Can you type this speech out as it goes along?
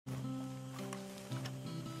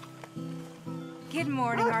Good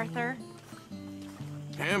morning, Arthur.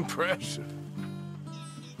 Impressive.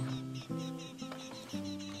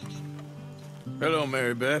 Hello,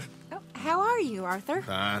 Mary Beth. Oh, how are you, Arthur?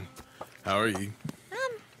 Fine. How are you?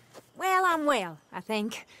 Well, I'm well, I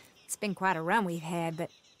think. It's been quite a run we've had, but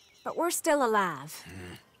we're still alive.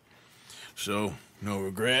 So, no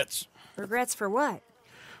regrets? Regrets for what?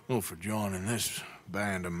 Well, for joining this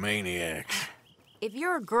band of maniacs. If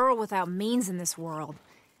you're a girl without means in this world,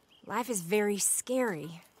 life is very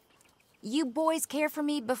scary. You boys cared for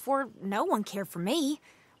me before no one cared for me.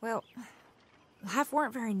 Well, life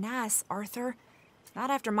weren't very nice, Arthur. Not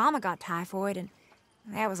after Mama got typhoid, and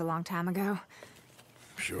that was a long time ago.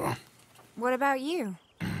 Sure. What about you?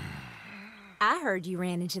 I heard you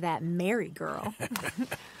ran into that Mary girl.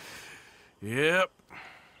 Yep.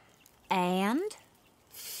 And?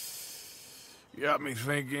 Got me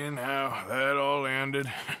thinking how that all ended.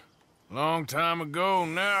 Long time ago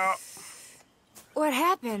now. What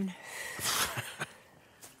happened?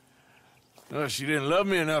 Well, she didn't love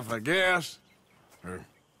me enough, I guess. Or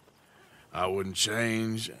I wouldn't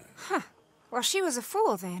change. Well, she was a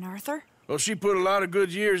fool then, Arthur. Well, she put a lot of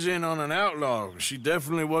good years in on an outlaw. She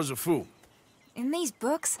definitely was a fool. In these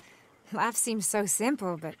books, life seems so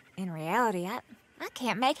simple, but in reality, I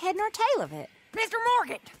can't make head nor tail of it. Mr.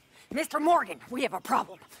 Morgan! Mr. Morgan, we have a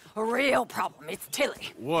problem. A real problem. It's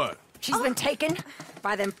Tilly. What? She's been taken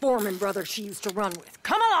by them Foreman brothers she used to run with.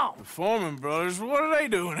 Come along! The Foreman brothers? What are they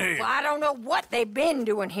doing here? Well, I don't know what they've been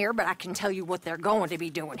doing here, but I can tell you what they're going to be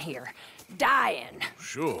doing here. Dying.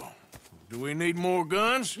 Sure. Do we need more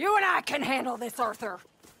guns? You and I can handle this, Arthur.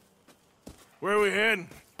 Where are we heading?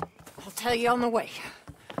 I'll tell you on the way.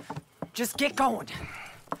 Just get going.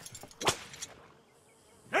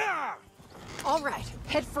 Yeah! All right,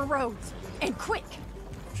 head for Rhodes. And quick.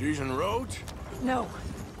 She's in Rhodes? No,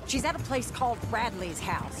 she's at a place called Radley's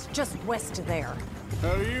house, just west of there.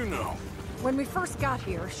 How do you know? When we first got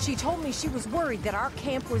here, she told me she was worried that our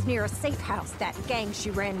camp was near a safe house that gang she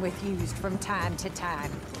ran with used from time to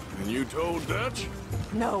time. And you told Dutch?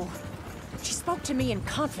 No. She spoke to me in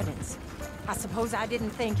confidence. I suppose I didn't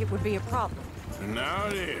think it would be a problem. And now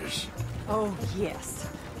it is. Oh, yes.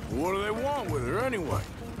 What do they want with her anyway?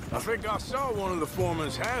 I think I saw one of the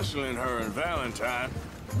foremans hassling her and Valentine.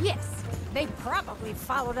 Yes, they probably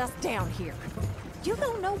followed us down here. You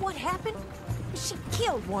don't know what happened? She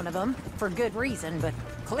killed one of them, for good reason, but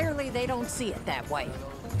clearly they don't see it that way.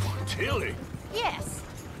 Tilly? Yes.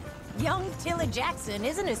 Young Tilly Jackson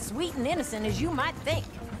isn't as sweet and innocent as you might think.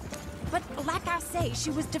 But like I say, she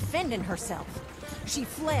was defending herself. She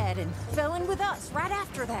fled and fell in with us right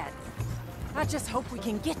after that. I just hope we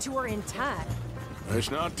can get to her in time.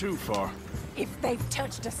 It's not too far. If they've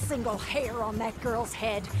touched a single hair on that girl's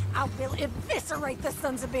head, I will eviscerate the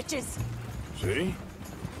sons of bitches. See?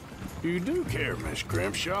 You do care, Miss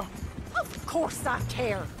Grimshaw. Of course I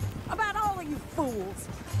care. About all of you fools.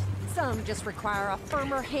 Some just require a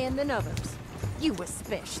firmer hand than others. You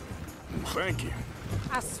especially. Thank you.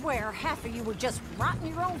 I swear half of you would just rot in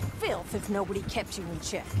your own filth if nobody kept you in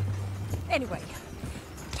check. Anyway,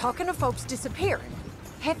 talking of folks disappearing,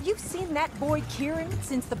 have you seen that boy Kieran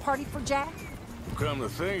since the party for Jack? Come to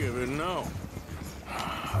think of it, no.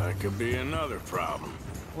 That could be another problem.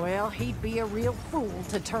 Well, he'd be a real fool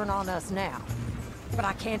to turn on us now. But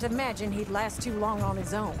I can't imagine he'd last too long on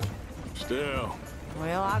his own. Still.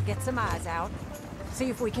 Well, I'll get some eyes out. See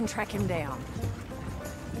if we can track him down.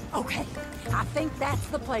 Okay, I think that's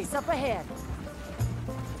the place up ahead.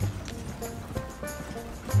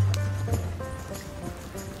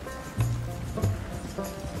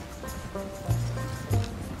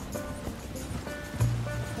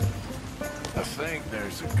 I think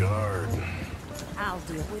there's a guard. I'll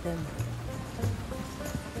deal with him.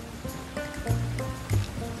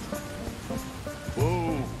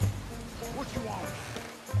 Whoa. What you want?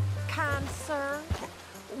 Kind sir,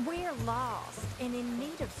 we're lost and in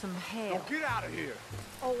need of some help. Get out of here.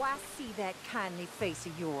 Oh, I see that kindly face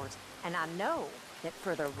of yours, and I know that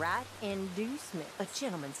for the right inducement, a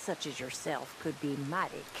gentleman such as yourself could be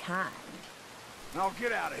mighty kind. Now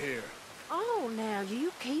get out of here. Oh, now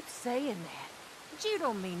you keep saying that. But you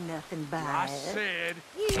don't mean nothing by I it. said.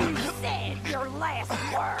 You said your last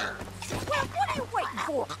words. Well, what are you waiting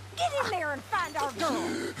for? Get in there and find our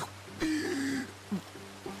girl.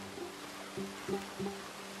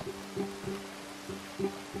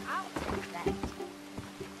 I'll take that.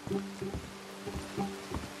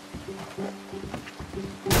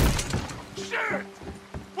 Shit!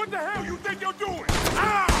 What the hell you think you're doing?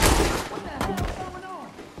 Ah! What the hell's going on?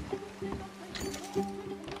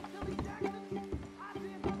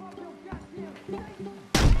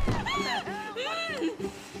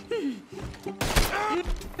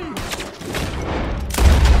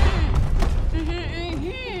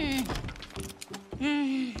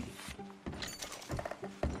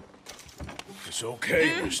 It's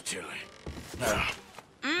okay, Miss Tilly. Now,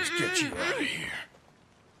 let's get you out of here.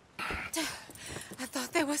 I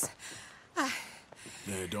thought there was...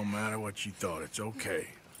 Yeah, it don't matter what you thought. It's okay.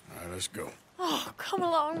 All right, let's go. Oh, come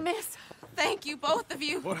along, miss. Thank you, both of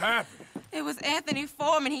you. What happened? It was Anthony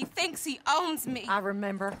Foreman. He thinks he owns me. I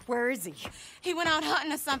remember. Where is he? He went out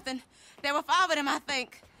hunting or something. There were 5 of them, I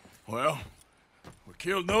think. Well, we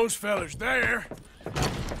killed those fellas there.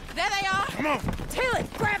 There they are. Come on. Tilly,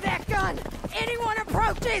 grab that gun! Anyone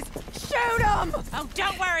approaches, shoot them! Oh,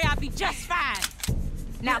 don't worry. I'll be just fine.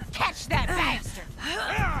 Now catch that bastard.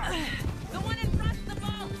 The one in front's the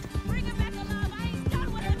ball. Bring him back alive. I ain't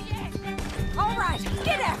done with him yet. All right,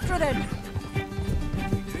 get after them!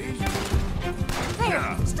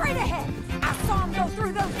 There, straight ahead! I saw him go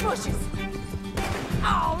through those bushes!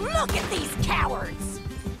 Oh, look at these cowards!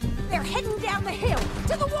 They're heading down the hill,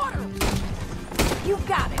 to the water! You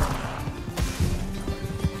got it!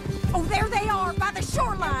 Oh, there they are, by the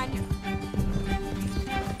shoreline!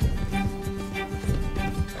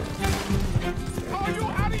 Are you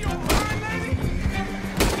out of your mind, lady?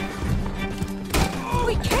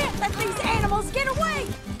 We can't let these animals get away!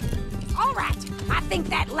 All right, I think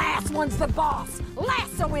that last one's the boss.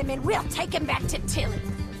 Lasso him and we'll take him back to Tilly.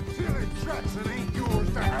 Tilly Jackson ain't yours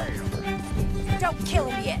to have. Don't kill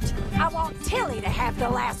him yet. I want Tilly to have the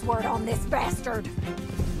last word on this bastard.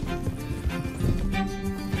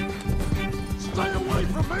 Stay away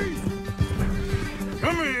from me!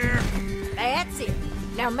 Come here. That's it.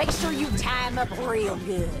 Now make sure you tie him up real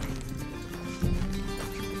good.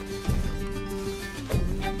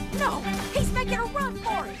 No, he's making a run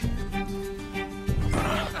for it.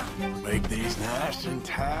 Make these nice and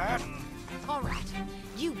tight. All right,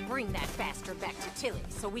 you bring that bastard back to Tilly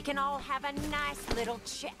so we can all have a nice little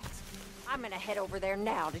chat. I'm gonna head over there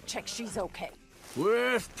now to check she's okay.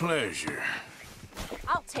 With pleasure.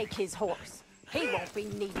 I'll take his horse. He won't be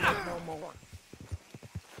needing it no more.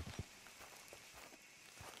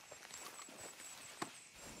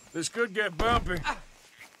 This could get bumpy.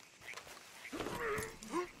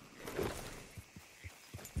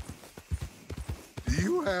 Do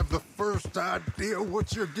you have the first idea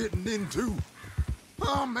what you're getting into?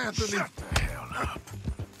 I'm Anthony. Shut the hell up.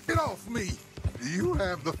 Get off me! Do you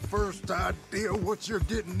have the first idea what you're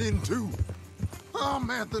getting into? I'm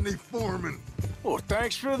Anthony Foreman. Well,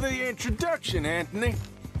 thanks for the introduction, Anthony.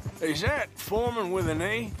 Is that Foreman with an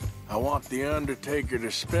A? I want the Undertaker to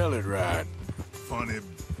spell it right. Funny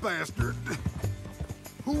bastard.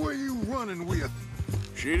 Who are you running with?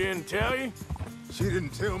 She didn't tell you? She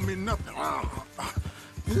didn't tell me nothing.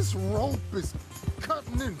 This rope is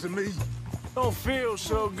cutting into me. Don't feel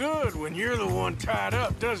so good when you're the one tied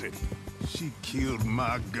up, does it? She killed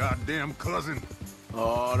my goddamn cousin.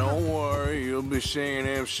 Oh, don't worry. You'll be seeing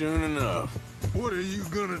him soon enough. What are you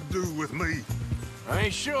gonna do with me? I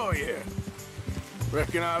ain't sure yet.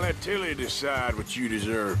 Reckon I'll let Tilly decide what you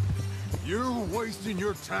deserve. You're wasting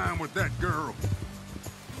your time with that girl.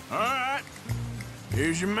 All right.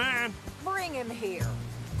 Here's your man. Bring him here.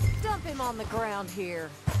 Dump him on the ground here.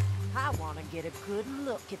 I want to get a good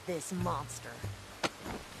look at this monster.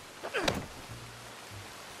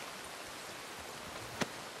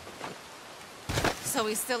 So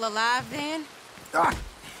he's still alive then?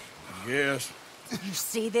 Yes. You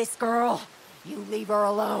see this girl? You leave her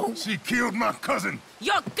alone. She killed my cousin.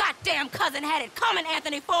 Your goddamn cousin had it coming,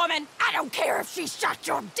 Anthony Foreman! I don't care if she shot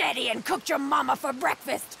your daddy and cooked your mama for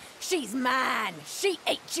breakfast. She's mine. She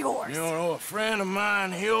ate yours. You know, a friend of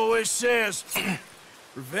mine, he always says,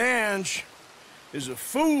 revenge is a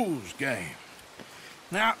fool's game.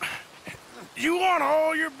 Now, you want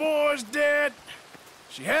all your boys dead?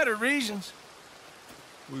 She had her reasons.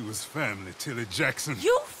 We was family, Tilly Jackson.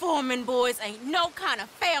 You Foreman boys ain't no kind of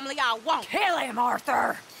family I want. Kill him,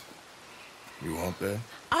 Arthur. You want that?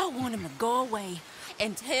 I want him to go away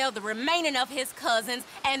and tell the remaining of his cousins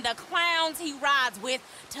and the clowns he rides with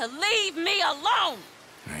to leave me alone.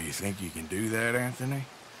 Now, you think you can do that, Anthony?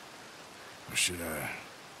 Or should I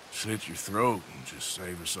slit your throat and just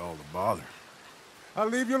save us all the bother? I'll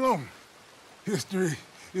leave you alone. History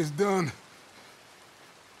is done.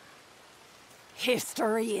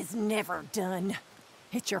 History is never done.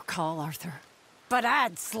 It's your call, Arthur. But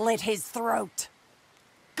I'd slit his throat.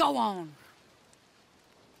 Go on.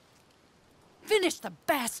 Finish the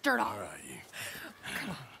bastard off. All right, you. Come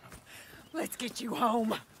on. Let's get you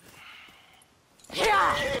home.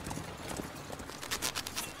 Yeah!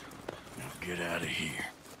 Now get out of here.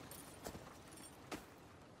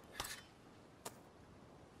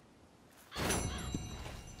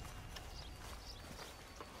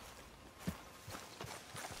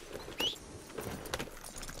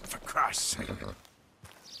 For Christ's sake.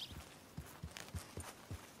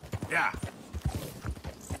 Yeah.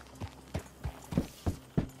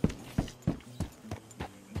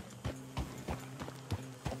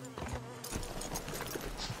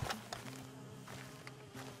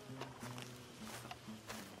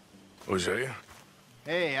 Hosea?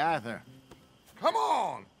 Hey, Arthur. Come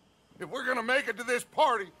on! If we're gonna make it to this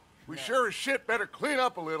party, we sure as shit better clean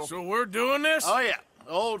up a little. So we're doing this? Oh, yeah.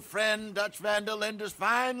 Old friend Dutch Van der Linde's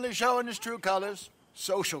finally showing his true colors.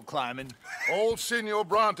 Social climbing. Old Senor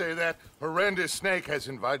Bronte, that horrendous snake, has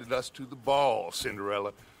invited us to the ball,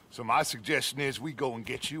 Cinderella. So my suggestion is we go and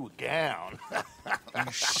get you a gown.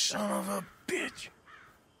 You son of a bitch.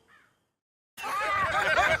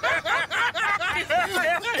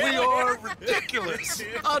 We are ridiculous.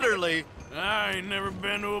 Utterly. I ain't never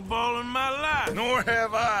been to a ball in my life. Nor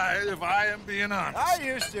have I, if I am being honest. I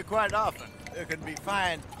used to quite often. There can be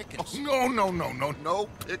fine pickings. No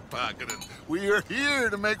pickpocketing. We are here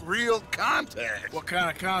to make real contact. What kind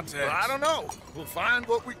of contact? Well, I don't know. We'll find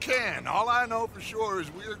what we can. All I know for sure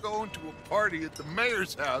is we are going to a party at the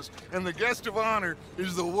mayor's house, and the guest of honor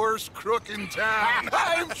is the worst crook in town.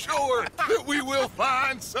 I'm sure that we will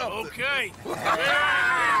find something. Okay.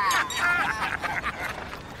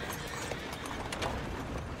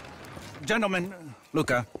 Gentlemen,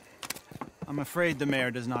 Luca, I'm afraid the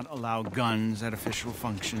mayor does not allow guns at official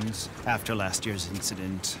functions after last year's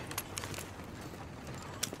incident.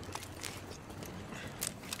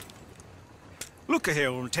 Luca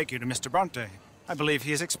here will take you to Mr. Bronte. I believe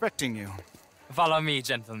he is expecting you. Follow me,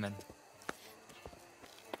 gentlemen.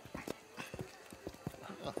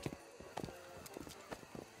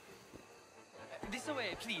 This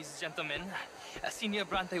way, please, gentlemen. Senior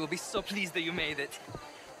Bronte will be so pleased that you made it.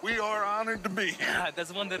 We are honored to be here.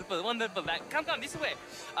 That's wonderful, wonderful. Come, this way.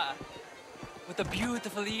 What a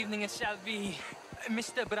beautiful evening it shall be.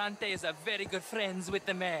 Mr. Bronte is a very good friends with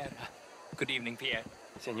the mayor. Good evening, Pierre.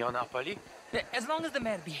 Senor Napoli? As long as the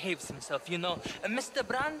mayor behaves himself, you know. Mr.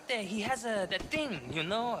 Bronte, he has that thing, you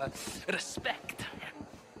know, respect.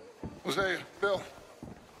 Hosea, Bill,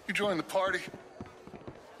 you join the party.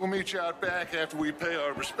 We'll meet you out back after we pay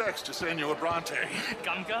our respects to Senor Bronte.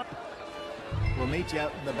 Come. We'll meet you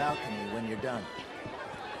out in the balcony when you're done.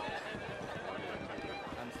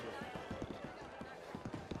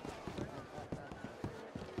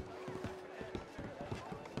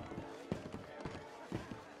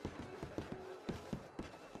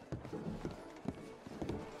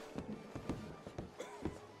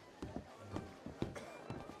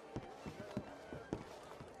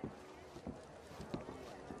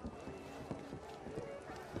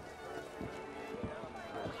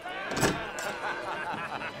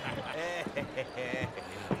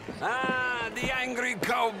 The angry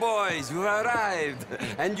cowboys, you've arrived.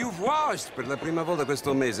 And you've washed per la prima volta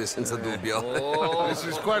questo mese, senza dubbio. This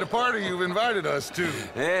is quite a party you've invited us to.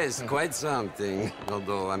 Yes, quite something.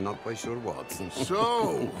 Although I'm not quite sure what.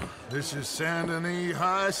 So, this is Saint Denis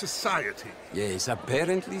High Society. Yes,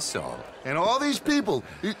 apparently so. And all these people,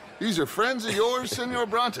 these are friends of yours, Senor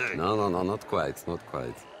Bronte? No, not quite, not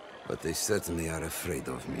quite. But they certainly are afraid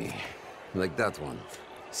of me. Like that one.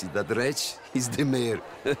 See that wretch? He's the mayor.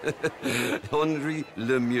 Henri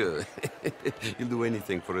Lemieux. He'll do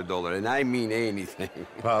anything for $1, and I mean anything.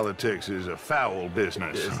 Politics is a foul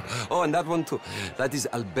business. Yes. Oh, and that one too. That is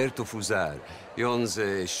Alberto Fusar. He owns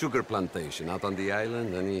a sugar plantation out on the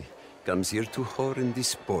island, and he comes here to whore and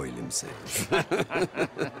despoil himself.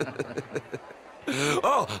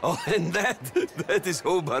 Oh, and that is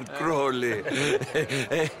Hobart Crawley,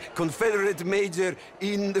 a Confederate major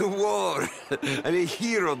in the war, and a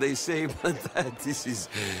hero, they say, but that is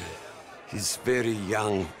his very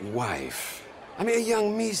young wife. I mean, a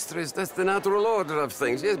young mistress, that's the natural order of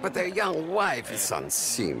things, yes, but a young wife is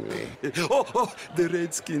unseemly. Oh, the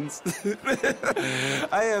Redskins.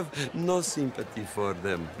 I have no sympathy for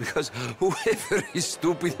them, because whoever is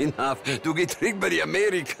stupid enough to get tricked by the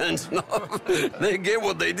Americans, no, they get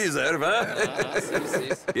what they deserve, huh?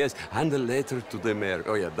 Yes, and a letter to the mayor.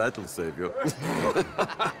 Oh, yeah, that'll save you.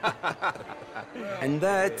 And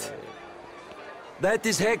that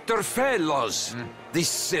is Hector Fellows, this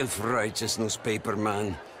self-righteous newspaper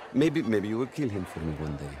man. Maybe you will kill him for me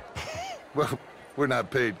one day. Well, we're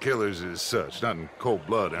not paid killers as such, not in cold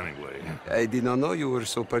blood anyway. I did not know you were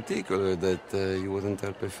so particular that you wouldn't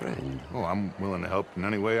help a friend. Oh, I'm willing to help in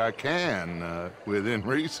any way I can, within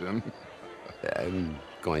reason. I'm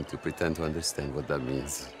going to pretend to understand what that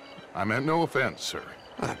means. I meant no offense, sir.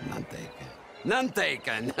 None taken. None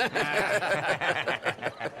taken!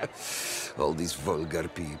 All these vulgar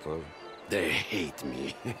people. They hate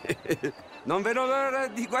me. Non vedo l'ora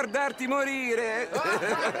di guardarti morire.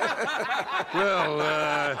 Well,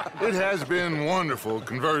 it has been wonderful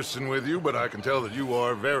conversing with you, but I can tell that you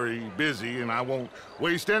are very busy, and I won't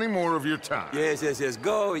waste any more of your time. Yes, yes, yes.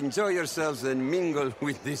 Go, enjoy yourselves, and mingle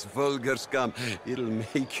with this vulgar scum. It'll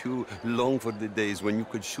make you long for the days when you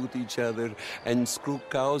could shoot each other and screw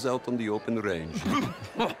cows out on the open range.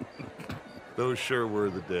 Those sure were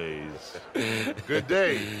the days. Good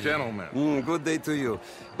day, gentlemen. Good day to you.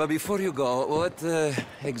 But before you go, what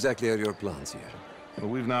exactly are your plans here? Well,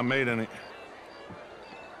 we've not made any...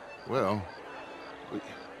 Well,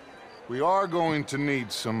 we are going to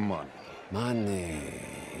need some money. Money,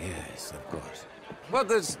 yes, of course. Well,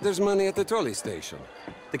 there's money at the trolley station.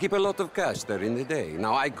 They keep a lot of cash there in the day.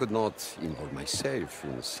 Now, I could not involve myself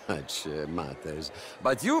in such matters.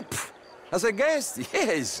 But you, as a guest,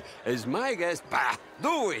 yes, as my guest, bah,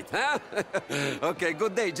 do it, huh? Okay,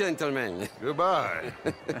 good day, gentlemen. Goodbye.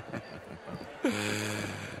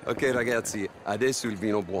 Ok, ragazzi, adesso il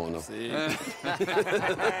vino buono.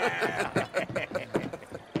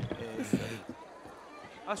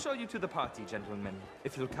 I'll show you to the party, gentlemen,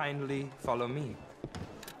 if you'll kindly follow me.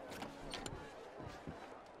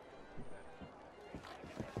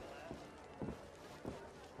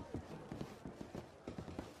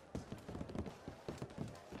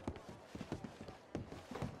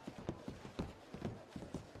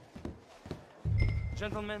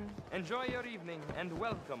 Gentlemen, enjoy your evening and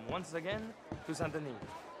welcome once again to Saint Denis.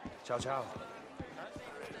 Ciao, ciao.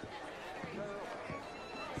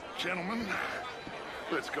 Gentlemen,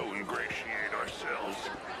 let's go ingratiate ourselves.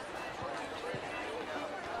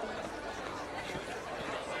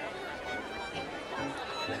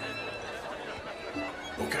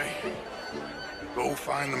 Okay. Go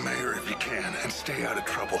find the mayor if you can and stay out of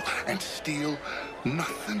trouble. And steal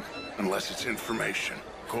nothing unless it's information.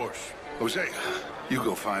 Of course. Jose, you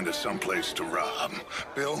go find us someplace to rob.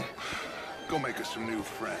 Bill, go make us some new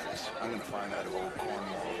friends. I'm gonna find out who old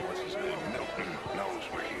Cornwall, what's his name, Milton, knows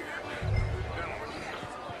we're here. Gentlemen,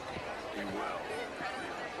 be well.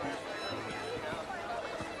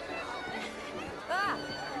 Ah!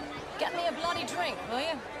 Get me a bloody drink, will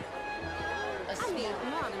you? I mean,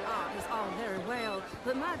 modern art is all very well,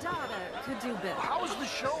 but my daughter could do better. How was the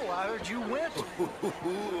show? I heard you went.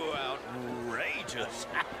 Outrageous.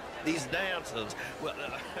 These dances. Well,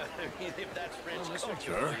 if that's French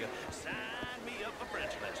culture, sign me up for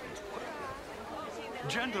French lessons.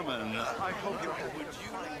 Gentlemen, I hope you're having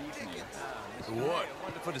What?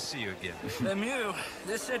 Wonderful to see you again. Lemieux,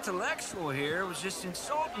 this intellectual here was just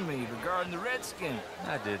insulting me regarding the Redskin.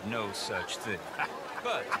 I did no such thing.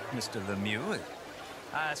 But, Mr. Lemieux,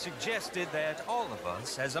 I suggested that all of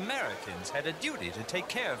us, as Americans, had a duty to take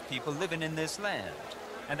care of people living in this land.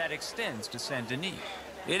 And that extends to Saint Denis.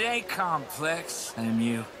 It ain't complex,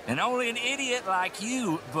 Lemieux. And only an idiot like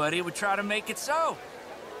you, buddy, would try to make it so.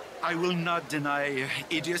 I will not deny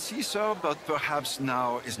idiocy, sir, but perhaps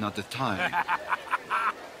now is not the time.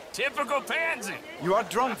 Typical pansy. You are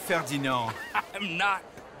drunk, Ferdinand. I'm not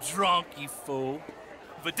drunk, you fool.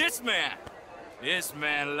 But this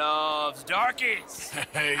man loves darkies.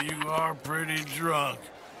 Hey, you are pretty drunk.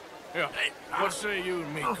 Yeah, what say you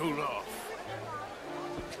and me cool off?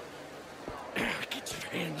 Get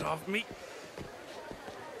your hands off me.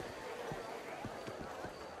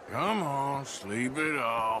 Come on, sleep it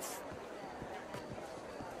off.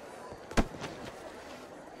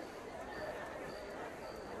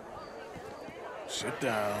 Sit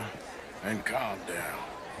down and calm down.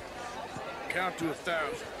 Count to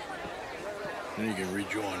 1,000. Then you can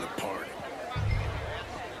rejoin the party.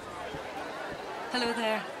 Hello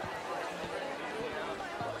there.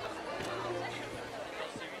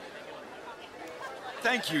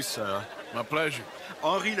 Thank you, sir. My pleasure.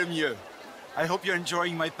 Henri Lemieux. I hope you're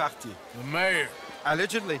enjoying my party. The mayor.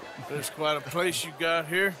 Allegedly. There's quite a place you got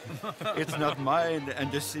here. It's not mine,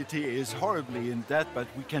 and the city is horribly in debt, but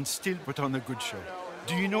we can still put on a good show.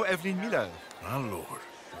 Do you know Evelyn Miller? My lord.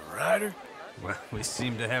 The writer? Well, we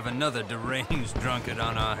seem to have another deranged drunkard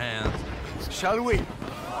on our hands. Shall we?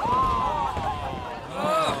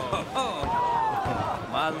 Oh,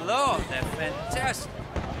 my lord, they're fantastic.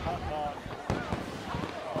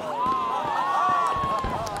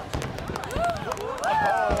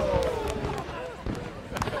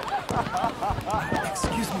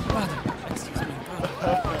 Excuse me, brother.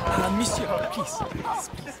 Monsieur, please.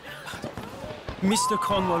 Mr.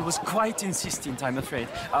 Cornwall was quite insistent, I'm afraid.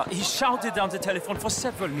 He shouted down the telephone for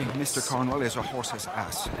several minutes. Mr. Cornwall is a horse's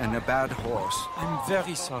ass, and a bad horse. I'm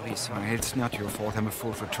very sorry, sir. It's not your fault. I'm a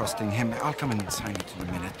fool for trusting him. I'll come in and sign it in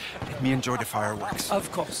a minute. Let me enjoy the fireworks.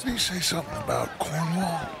 Of course. Did he say something about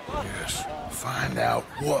Cornwall? Yes. Find out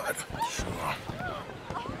what. Sure.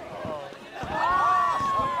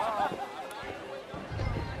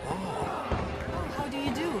 How do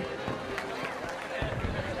you do?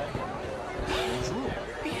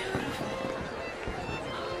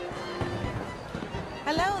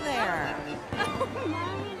 Hello there.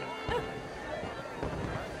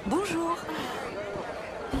 Bonjour.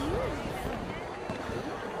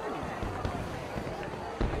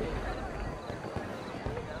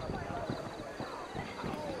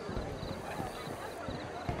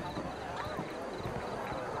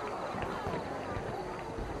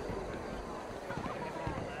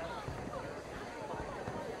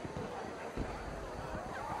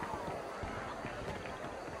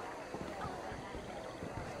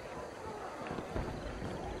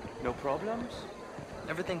 No problems?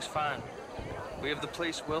 Everything's fine. We have the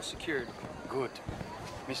place well secured. Good.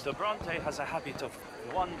 Mr. Bronte has a habit of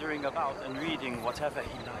wandering about and reading whatever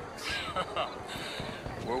he likes.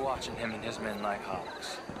 We're watching him and his men like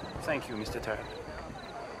hawks. Thank you, Mr. Turk.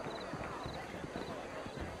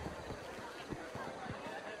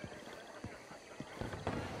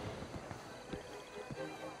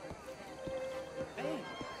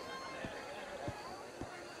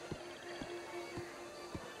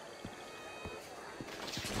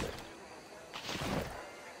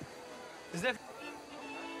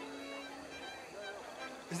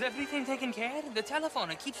 Is everything taken care of? The telephone,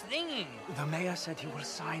 it keeps ringing. The mayor said he will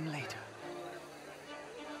sign later.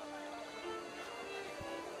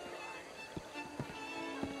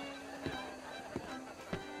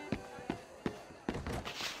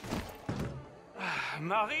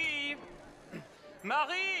 Marie!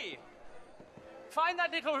 Marie! Find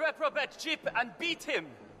that little reprobate Jip and beat him.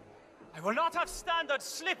 I will not have standard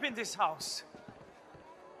slip in this house.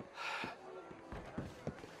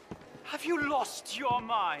 Have you lost your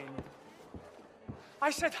mind?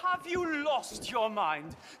 I said, have you lost your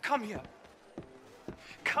mind? Come here.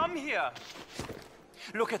 Come here.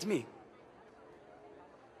 Look at me.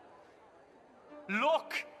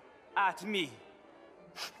 Look at me.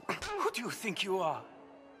 Who do you think you are?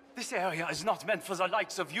 This area is not meant for the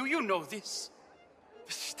likes of you. You know this.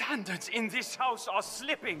 The standards in this house are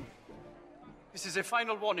slipping. This is a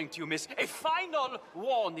final warning to you, miss. A final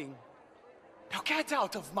warning. Now get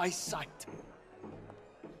out of my sight.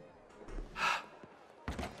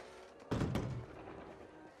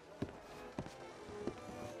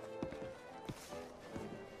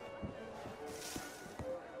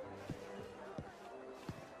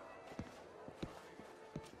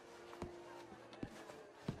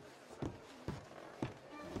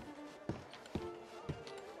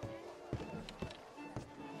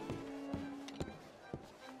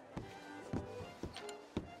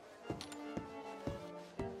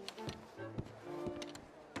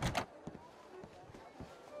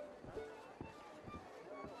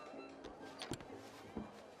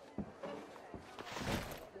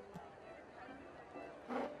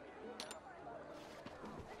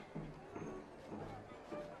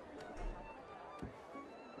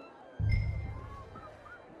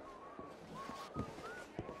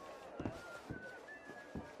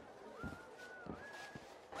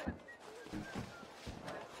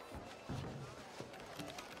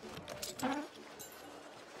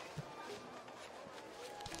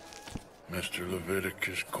 Mr.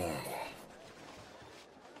 Leviticus Cornwall.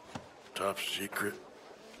 Top secret.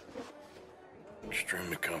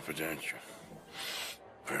 Extremely confidential.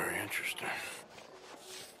 Very interesting.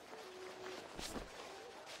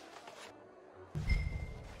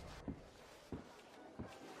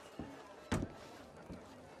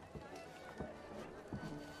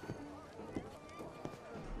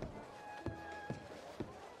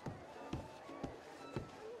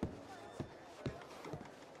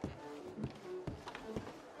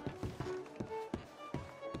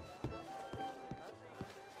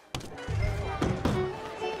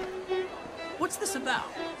 What's this about?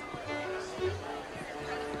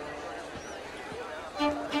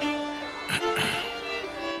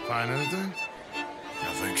 Find anything?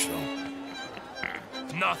 I think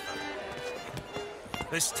so. Nothing.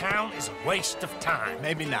 This town is a waste of time.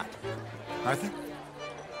 Maybe not. Arthur?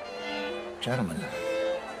 Gentlemen,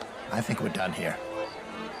 I think we're done here.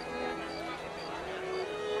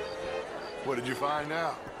 What did you find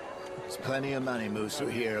out? There's plenty of money moves through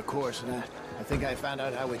here, of course, and I think I found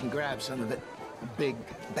out how we can grab some of it. A big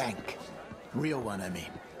bank. Real one, I mean.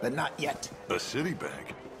 but not yet. A city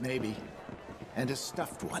bag? Maybe. And a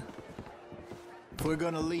stuffed one. If we're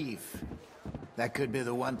gonna leave, that could be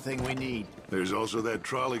the one thing we need. There's also that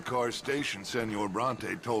trolley car station Senor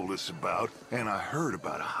Bronte told us about, and I heard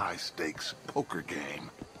about a high-stakes poker game.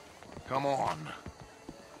 Come on.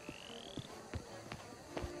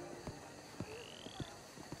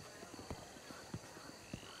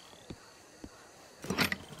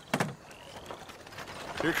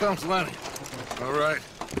 Here comes Lenny. All right,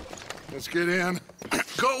 let's get in.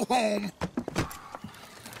 Go home.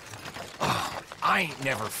 Oh, I ain't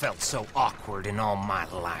never felt so awkward in all my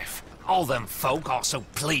life. All them folk all so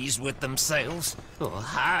pleased with themselves. Oh,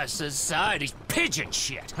 high society's pigeon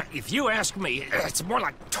shit. If you ask me, it's more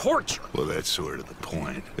like torture. Well, that's sort of the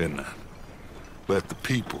point, isn't it? Let the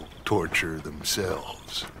people torture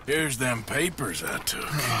themselves. Here's them papers I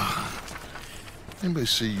took. Anybody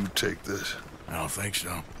see you take this? I don't think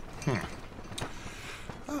so.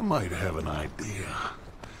 I might have an idea.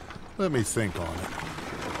 Let me think on it.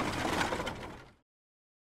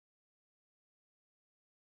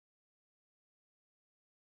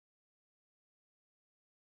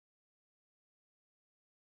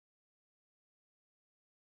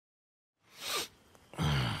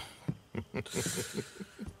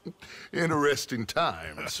 Interesting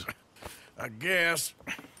times. I guess.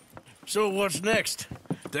 So what's next?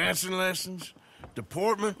 Dancing lessons?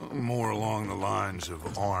 Deportment? More along the lines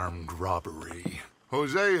of armed robbery.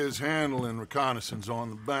 Hosea is handling reconnaissance on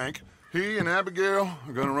the bank. He and Abigail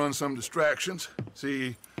are gonna run some distractions,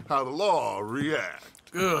 see how the law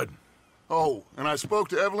react. Good. Oh, and I spoke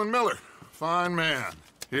to Evelyn Miller. Fine man.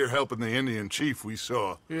 Here helping the Indian chief we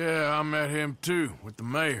saw. Yeah, I met him too, with the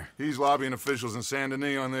mayor. He's lobbying officials in Saint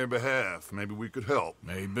Denis on their behalf. Maybe we could help.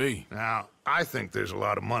 Maybe. Now, I think there's a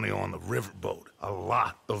lot of money on the riverboat. A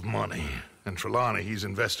lot of money. And Trelawney, he's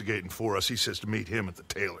investigating for us. He says to meet him at the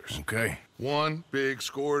Taylors. Okay. One big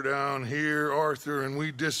score down here, Arthur, and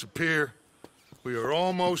we disappear. We are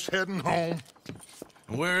almost heading home.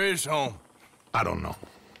 Where is home? I don't know.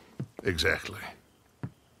 Exactly.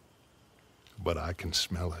 But I can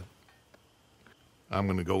smell it. I'm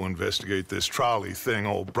gonna go investigate this trolley thing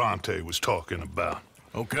old Bronte was talking about.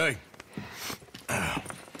 Okay.